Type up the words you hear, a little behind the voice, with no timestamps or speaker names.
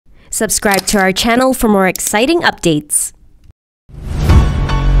Subscribe to our channel for more exciting updates.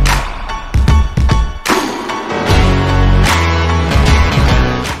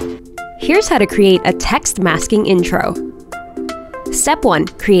 Here's how to create a text masking intro. Step 1.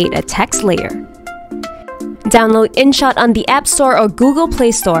 Create a text layer. Download InShot on the App Store or Google Play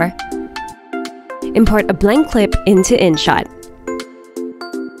Store. Import a blank clip into InShot.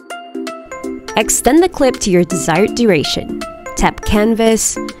 Extend the clip to your desired duration. Tap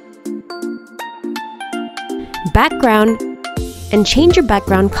Canvas, Background, and change your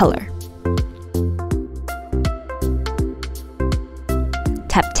background color.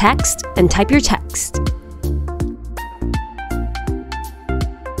 Tap Text and type your text.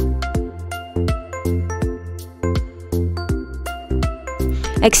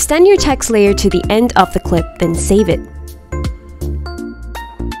 Extend your text layer to the end of the clip, then save it.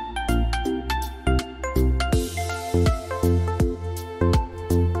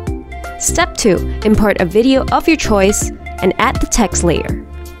 Step 2. Import a video of your choice and add the text layer.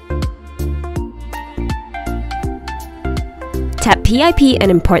 Tap PIP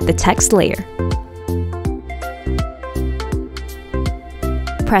and import the text layer.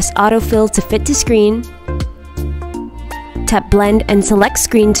 Press Autofill to fit to screen. Tap Blend and select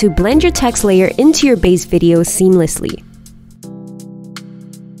Screen to blend your text layer into your base video seamlessly.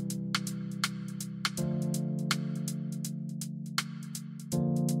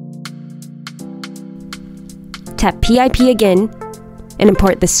 Tap PIP again and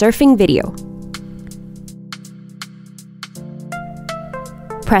import the surfing video.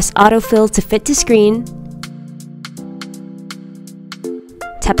 Press Autofill to fit to screen.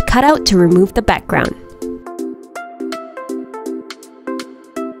 Tap Cutout to remove the background.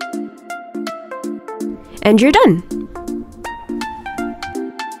 And you're done!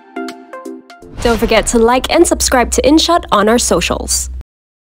 Don't forget to like and subscribe to InShot on our socials.